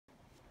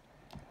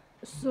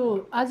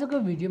So आजको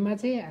भिडियोमा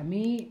चाहिँ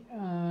हामी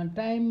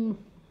time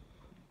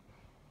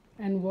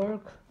and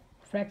work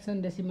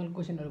fraction decimal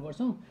क्वेसनहरू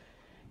गर्छौँ।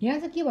 यहाँ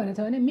चाहिँ के भनेको छ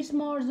भने मिस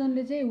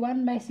मर्जनले चाहिँ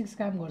 1/6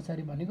 काम गर्छ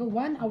अरे भनेको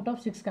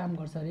 1/6 काम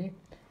गर्छ अरे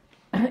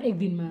एक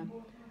दिनमा।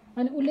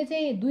 अनि उसले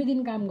चाहिँ 2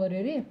 दिन काम गर्यो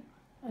अरे,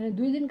 अनि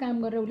 2 दिन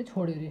काम गरेर उसले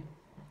छोड्यो अरे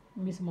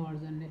मिस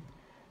मर्जनले।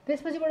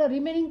 त्यसपछिबाट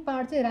रिमेनिङ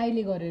पार्ट चाहिँ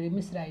राईले गर्यो अरे,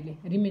 मिस राईले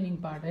रिमेनिङ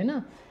पार्ट होइन।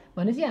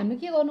 भनेपछि हामीले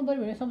के गर्नु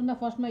पऱ्यो भने सबभन्दा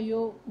फर्स्टमा यो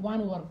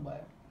 1 वर्क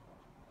भयो।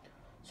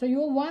 सो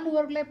यो 1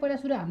 वर्कलाई पहिला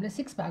सुरु हामीले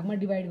 6 भागमा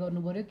डिभाइड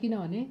गर्नु पऱ्यो,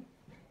 किनभने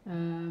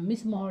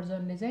मिस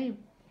महर्जनले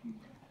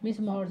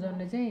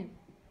चाहिँ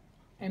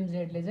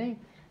एमजेडले चाहिँ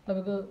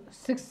तपाईँको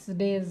 6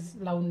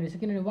 डेज लाउने रहेछ,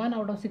 किनभने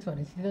 1/6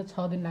 भनेपछि त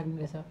 6 दिन लाग्ने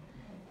रहेछ।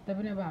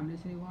 तैपनि अब हामीले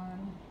चाहिँ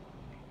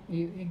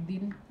 1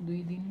 दिन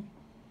 2 दिन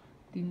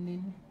 3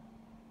 दिन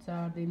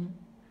 4 दिन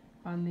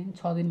 5 दिन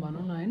 6 दिन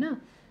भनौँ न होइन।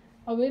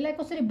 अब यसलाई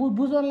कसरी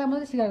बुझ्नलाई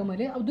मात्रै सिकाएको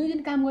मैले। अब 2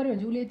 दिन काम गऱ्यो भने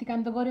चाहिँ उसले यति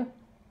काम त गर्यो।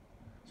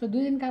 सो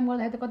 2 दिन काम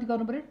गर्दाखेरि त कति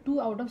गर्नु पऱ्यो,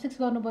 2/6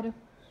 गर्नु पऱ्यो।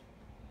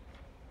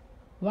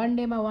 1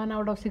 डेमा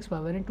 1/6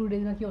 भयो भने 2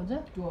 डेजमा के हुन्छ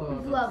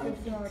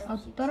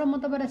 2/6। तर म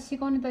तपाईँलाई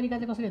सिकाउने तरिका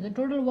चाहिँ कसरी हुन्छ,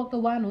 टोटल वर्क त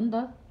 1 हो नि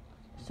त।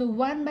 सो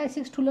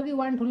 1/6 ठुलो कि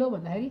 1 ठुलो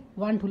भन्दाखेरि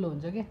 1 ठुलो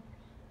हुन्छ क्या,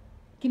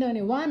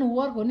 किनभने 1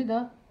 वर्क हो नि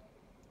त।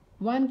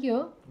 1 के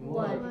हो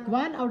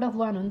 1/1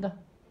 हो नि त।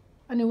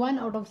 अनि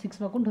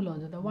 1/6मा कुन ठुलो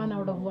हुन्छ त,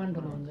 1/1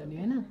 ठुलो हुन्छ नि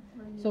होइन।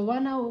 सो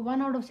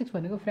 1/6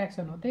 भनेको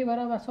फ्र्याक्सन हो। त्यही भएर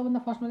अब सबभन्दा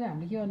फर्स्टमा चाहिँ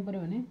हामीले के गर्नु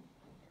पऱ्यो भने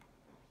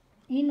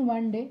in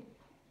 1 day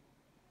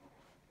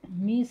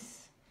miss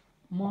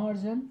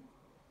Maharjan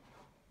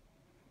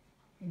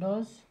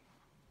does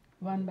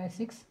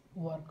 1/6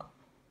 work.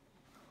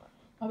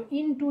 अब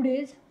in 2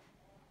 days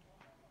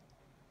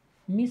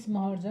miss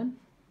Maharjan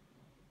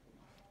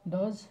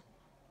does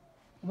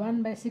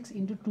 1/6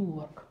 × 2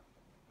 work.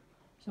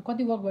 So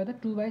कति वर्क भयो त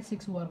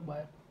 2/6 वर्क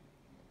भयो।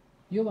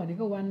 यो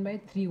भनेको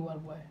 1/3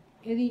 वर्क भयो।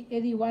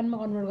 यदि 1मा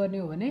कन्भर्ट गर्ने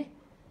हो भने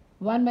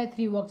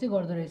 1/3 वर्क चाहिँ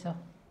गर्दो रहेछ।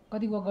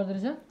 कति वर्क गर्दो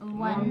रहेछ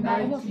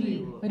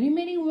 1/3।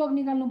 रिमेनिङ वर्क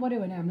निकाल्नु पऱ्यो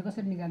भने हामीले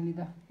कसरी निकाल्ने त,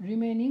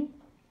 रिमेनिङ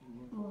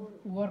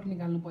वर्क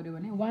निकाल्नु पऱ्यो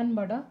भने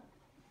 1बाट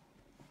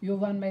यो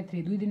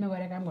 1/3 2 दिनमा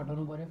गएर काम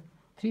घटाउनु पऱ्यो।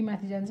 3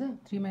 माथि जान्छ,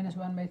 3 -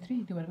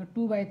 1/3 त्यो भनेको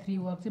 2/3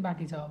 वर्क चाहिँ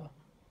बाँकी छ। अब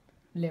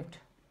लेफ्ट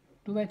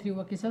 2/3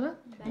 वर्क के छ त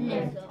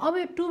लेफ्ट। अब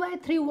यो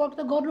 2/3 वर्क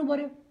त गर्नु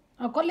पऱ्यो।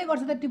 अब कसले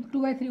गर्छ त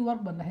 2/3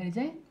 वर्क भन्दाखेरि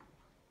चाहिँ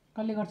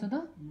कसले गर्छ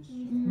त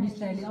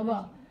मिस राईले। अब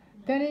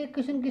त्यहाँनिर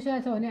क्वेसन के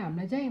छ भने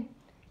हामीलाई चाहिँ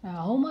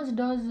how much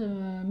does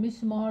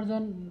miss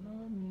Maharjan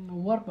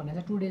work भनेको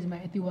छ 2 डेजमा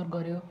यति वर्क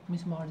गर्यो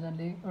मिस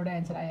महर्जनले, एउटा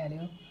एन्सर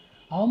आइहाल्यो।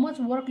 हाउ मच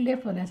वर्क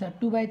लेफ्ट भनेको छ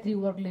 2/3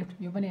 वर्क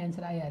लेफ्ट, यो पनि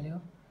एन्सर आइहाल्यो।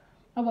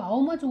 अब how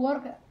much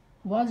work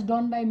was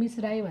done by miss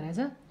Rai भनेको छ।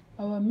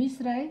 अब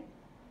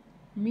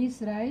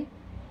मिस राई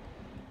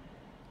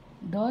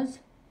डज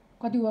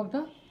कति वर्क त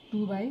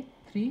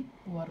 2/3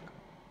 वर्क।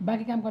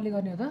 बाँकी काम कसले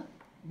गर्ने हो त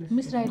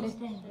मिस राईले।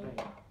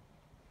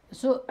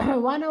 सो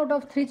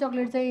 1/3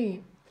 चक्लेट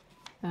चाहिँ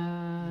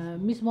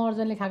मिस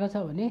महर्जनले खाएको छ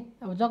भने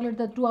अब चक्लेट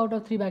त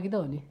 2/3 बाँकी त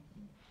हो नि।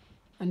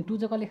 अनि 2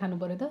 चाहिँ कसले खानु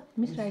पऱ्यो त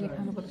मिस राईले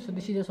खानु पऱ्यो। So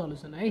this is the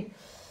solution है।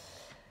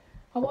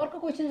 अब अर्को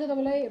क्वेसन चाहिँ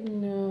तपाईँलाई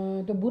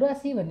त्यो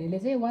बुरासी भन्नेले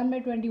चाहिँ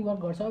 1/20 वर्क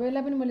गर्छ। अब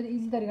यसलाई पनि मैले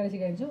इजी तरिकाले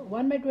सिकाइदिन्छु।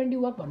 1/20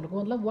 वर्क भन्नुको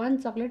मतलब 1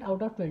 चक्लेट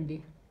आउट अफ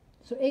 20।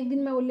 सो एक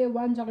दिनमा उसले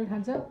 1 चक्लेट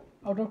खान्छ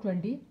आउट अफ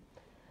 20।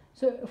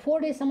 सो 4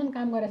 डेजसम्म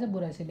काम गरेछ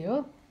बुरासीले हो।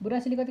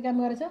 बुरासीले कति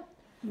काम गरेछ,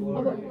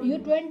 अब यो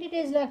 20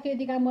 डेज लाग्थ्यो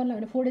यति काम गर्नु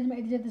भने 4 डेजमा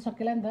यति जति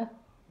सकिएला नि त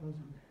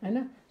होइन।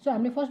 सो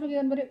हामीले फर्स्टमा के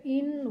गर्नु पऱ्यो,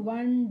 इन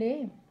 1 डे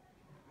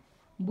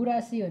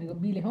बुरासी भनेको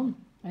बी लेखौँ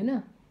होइन।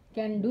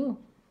 क्यान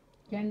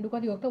डु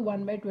कति वर्क त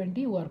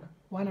 1/20 वर्क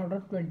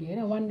 1/20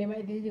 होइन। 1 डेमा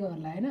यति यति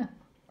गर्ला होइन,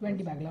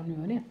 20 भाग लाउने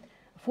हो भने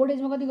 4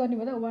 डेजमा कति गर्ने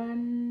भयो त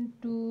 1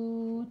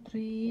 2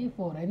 3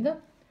 4 होइन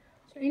त।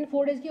 सो इन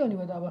 4 डेज के हुने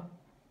भयो त, अब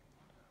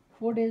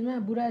 4 डेजमा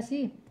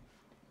बुरासी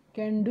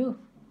क्यान डु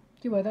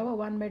के भयो त अब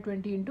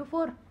 1/20 ×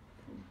 4।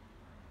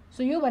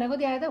 सो यो भनेको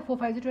कति आयो त 4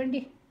 5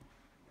 20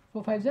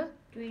 4 5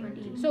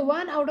 20। सो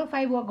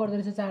 1/5 वर्क गर्दो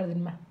रहेछ 4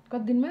 दिनमा।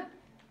 कति दिनमा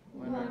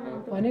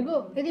भनेको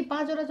यदि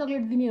 5वटा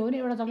चक्लेट दिने हो भने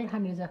एउटा चक्लेट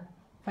खाने रहेछ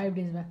 5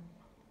 डेजमा।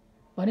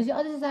 भनेपछि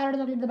अझै 4वटा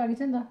चक्लेट त बाँकी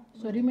छ नि त।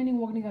 सो रिमेनिङ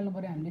वर्क निकाल्नु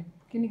पऱ्यो हामीले।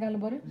 के निकाल्नु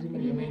पऱ्यो,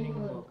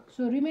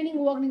 सो रिमेनिङ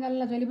वर्क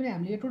निकाल्नलाई जहिले पनि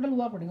हामीले यो टोटल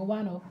वर्क भनेको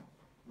 1 हो,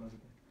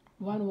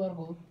 1 वर्क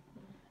हो।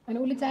 अनि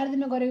उसले 4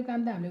 दिनमा गरेको काम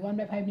त हामीले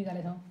 1/5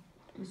 निकालेको छौँ।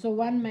 सो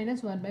 1 -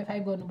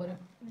 1/5 गर्नु पऱ्यो।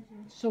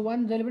 सो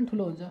 1 जहिले पनि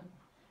ठुलो हुन्छ।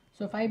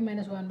 सो 5 -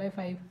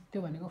 1/5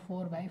 त्यो भनेको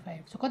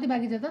 4/5। सो कति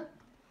बाँकी छ त,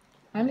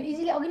 हामीले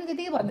इजिली अघि नै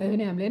त्यतिकै भन्दै थियो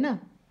नि हामीले होइन।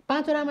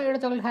 5वटामा एउटा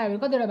चक्लेट खायो भने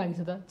कतिवटा बाँकी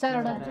छ त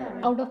 4वटा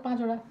आउट अफ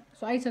 5वटा।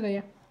 सो आइसक्यो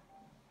यहाँ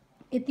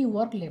यति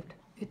वर्क लेफ्ट,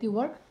 यति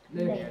वर्क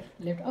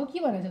लेफ्ट। अब के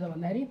भनेको छ त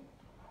भन्दाखेरि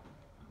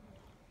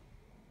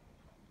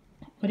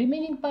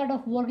remaining part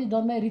of work is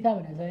done by Rita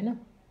भनेको छ होइन।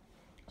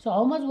 So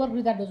how much work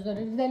Rita does,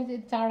 रिताले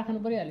चाहिँ 4वटा खानु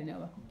परिहाल्यो नि।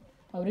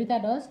 अब Rita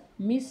does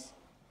miss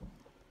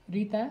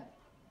Rita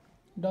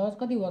does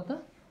कति वर्क त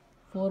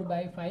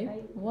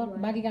 4/5 वर्क।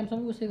 बाँकी काम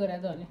सबै उसले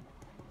गरेर त हो नि,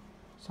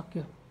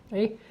 सक्यो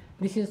है।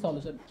 This is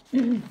solution.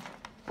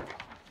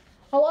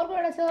 अब अर्को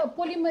एउटा छ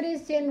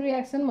पोलिमरेज चेन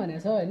रियाक्सन भनेको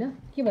छ होइन,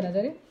 के भनेको छ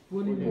अरे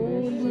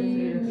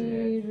पोलिमरेज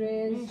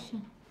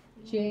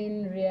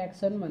चेन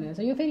रियाक्सन भनेको छ।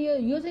 यो फेरि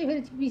यो चाहिँ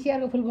फेरि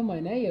पिसिआरको फुल फर्म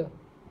होइन है, यो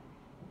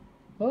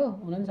हो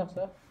हुन पनि सक्छ।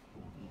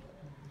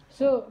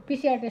 सो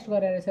पिसिआर टेस्ट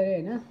गराएर रहेछ अरे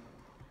होइन।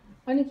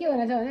 अनि के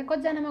भनेको छ भने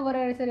कतिजनामा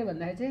गराएर रहेछ अरे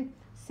भन्दाखेरि चाहिँ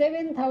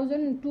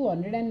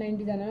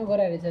 7290 जनामा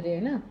गराएर रहेछ अरे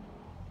होइन।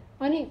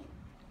 अनि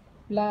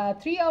ला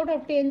 3 आउट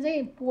अफ 10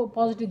 चाहिँ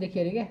पोजिटिभ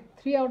देखियो अरे क्या।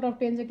 3 आउट अफ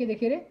 10 चाहिँ के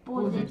देखियो अरे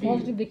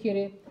पोजिटिभ देखियो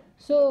अरे।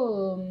 So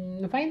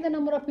find the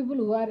number of people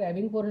who are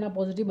having corona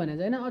positive भनेको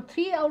चाहिँ होइन।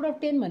 3 आउट अफ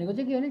 10 भनेको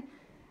चाहिँ के भने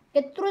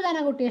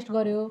यत्रोजनाको टेस्ट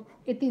गर्यो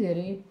यति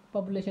धेरै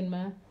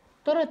पपुलेसनमा,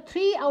 तर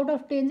 3 आउट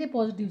अफ 10 चाहिँ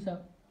पोजिटिभ छ।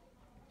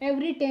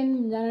 एभ्री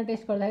 10 जना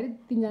टेस्ट गर्दाखेरि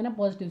 3 जना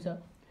पोजिटिभ छ।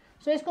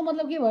 सो यसको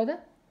मतलब के भयो त,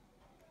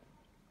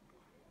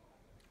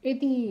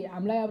 यति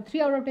हामीलाई अब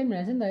 3 आउट अफ 10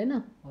 भनेको छ नि त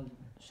होइन।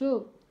 सो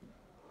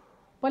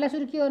पहिला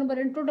सुरु के गर्नु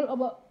पऱ्यो भने टोटल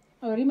अब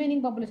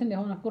रिमेनिङ पपुलेसन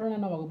देखाउन, कोरोना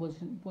नभएको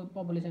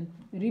पपुलेसन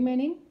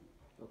रिमेनिङ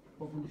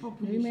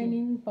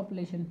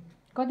पपुलेसन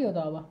कति हो त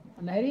अब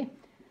भन्दाखेरि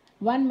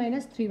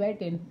 1 -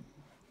 3/10,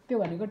 त्यो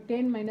भनेको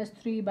 10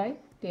 -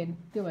 3/10,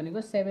 त्यो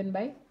भनेको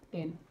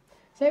 7/10।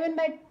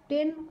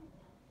 7/10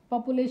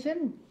 population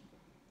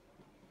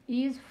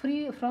is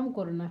free from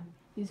corona,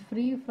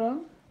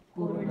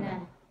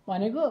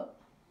 भनेको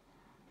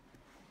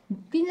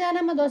 3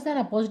 जनामा 10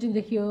 जना पोजिटिभ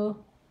देखियो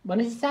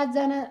भनेपछि 7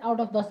 जना आउट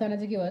अफ 10 जना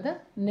चाहिँ के भयो त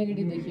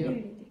नेगेटिभ देखियो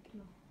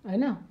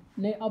होइन।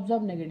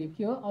 अब्जर्भ नेगेटिभ,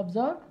 के हो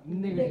अब्जर्भ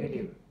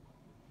नेगेटिभ।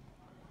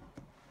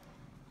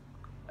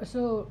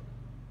 सो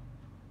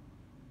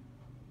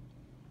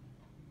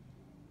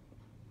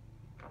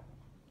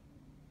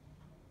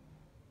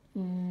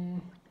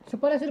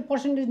पहिला सुरु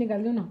पर्सेन्टेज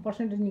निकालिदिउँ न,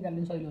 पर्सेन्टेज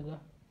निकालिदिनु सजिलो हुन्छ।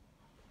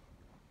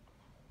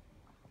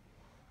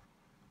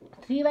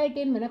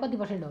 3/10 भने कति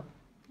पर्सेन्ट हो,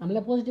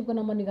 हामीलाई पोजिटिभको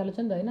नम्बर निकाल्नु छ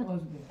नि त होइन।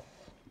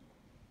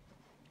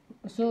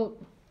 सो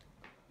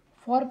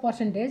फर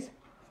पर्सेन्टेज,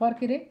 फर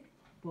के अरे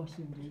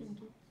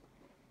पर्सेन्टेज,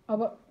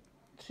 अब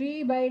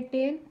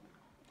 3/10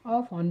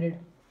 अफ 100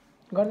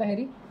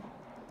 गर्दाखेरि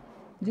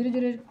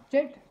 0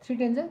 चेट 3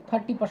 10 चाहिँ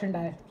 30%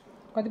 आयो।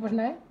 कति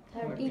पर्सेन्ट आयो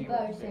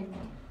 30%।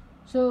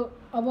 सो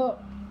अब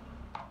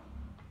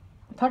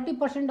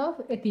 30%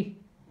 अफ यति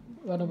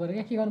गर्नु पऱ्यो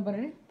क्या, के गर्नु पऱ्यो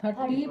भने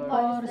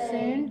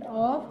 30%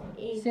 अफ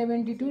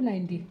 70 to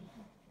 90,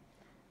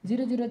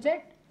 0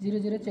 चेट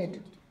 0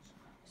 चेट।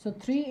 सो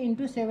 3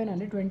 ×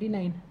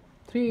 729,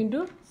 3 ×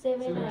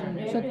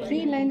 700। सो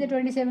 3 9 चाहिँ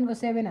 27 को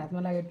 7 हातमा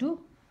लाग्यो 2,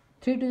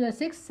 3 2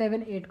 6,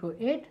 7 8 को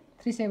 8,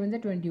 3 7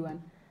 चाहिँ 21।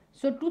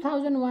 So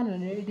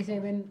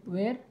 2187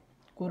 where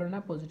corona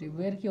positive,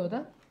 where के हो त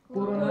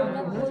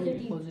कोरोना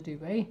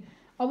पोजिटिभ है।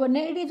 अब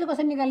नेगेटिभ चाहिँ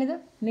कसरी निकाल्ने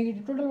त,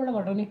 नेगेटिभ टोटलबाट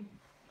घटाउने,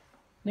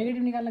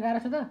 नेगेटिभ निकाल्न गाह्रो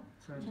छ त।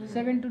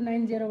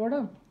 7290बाट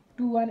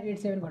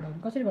 2187 घटाउने,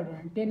 कसरी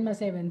घटाउने 10 मा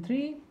 7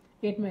 3,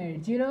 8 मा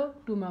 8 0,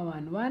 2 मा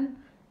 1 1,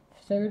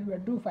 7 मा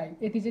 2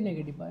 5, यति चाहिँ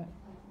नेगेटिभ भयो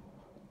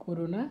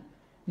कोरोना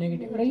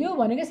नेगेटिभ। र यो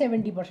भनेको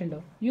 70%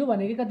 हो, यो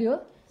भनेको कति हो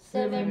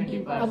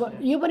 70%। अब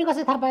यो पनि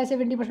कसरी थाहा पायो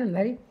 70%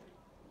 भन्दाखेरि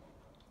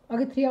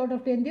अघि 3 आउट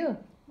अफ 10 थियो,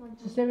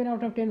 7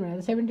 आउट अफ 10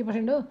 भनेर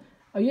 70% हो।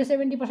 अब यो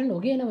 70% हो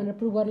कि होइन भनेर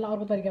प्रुभ गर्न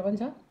अर्को तरिका पनि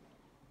छ।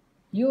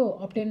 यो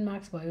अब्टेन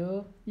मार्क्स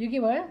भयो, यो के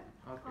भयो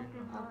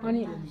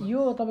अनि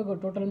यो तपाईँको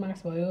टोटल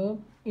मार्क्स भयो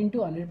इन्टु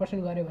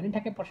 100% गऱ्यो भने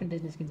ठ्याक्कै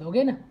पर्सेन्टेज निस्किन्छ, हो कि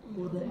होइन।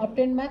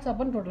 Obtain marks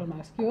upon total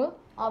marks, के हो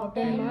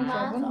obtain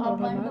marks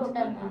upon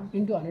total marks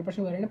into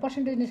 100% गऱ्यो भने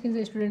पर्सेन्टेज निस्किन्छ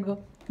स्टुडेन्टको।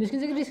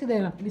 निस्किन्छ कि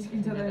निस्किँदैन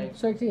निस्किन्छ।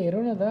 सो एकछिन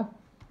हेरौँ न त।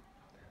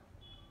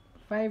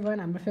 5 1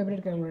 हाम्रो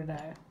फेभरेट क्यालकुलेटर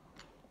आयो,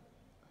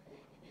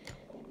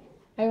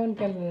 I1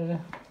 क्यालकुलेटर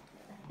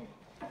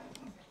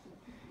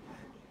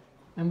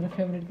हाम्रो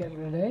फेभरेट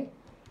क्यालकुलेटर है।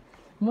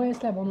 म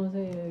यसलाई बनाउनु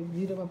चाहिँ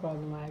 0 मा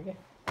प्रब्लम आयो क्या।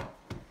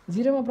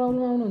 0 मा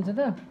प्रब्लम आउनुहुन्छ त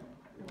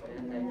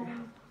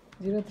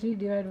 03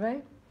 /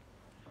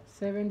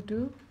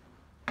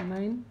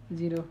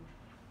 7290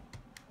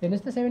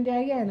 हेर्नुहोस् त 70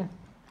 आयो कि आएन,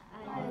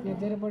 यो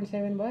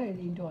 0.7 भयो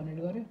इन्टु 100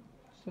 गऱ्यो।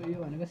 सो यो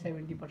भनेको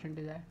 70%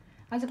 आयो।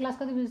 आज क्लास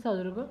कति बजी छ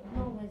हजुरको?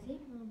 9 बजे।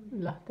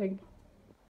 ल थ्याङ्क यू।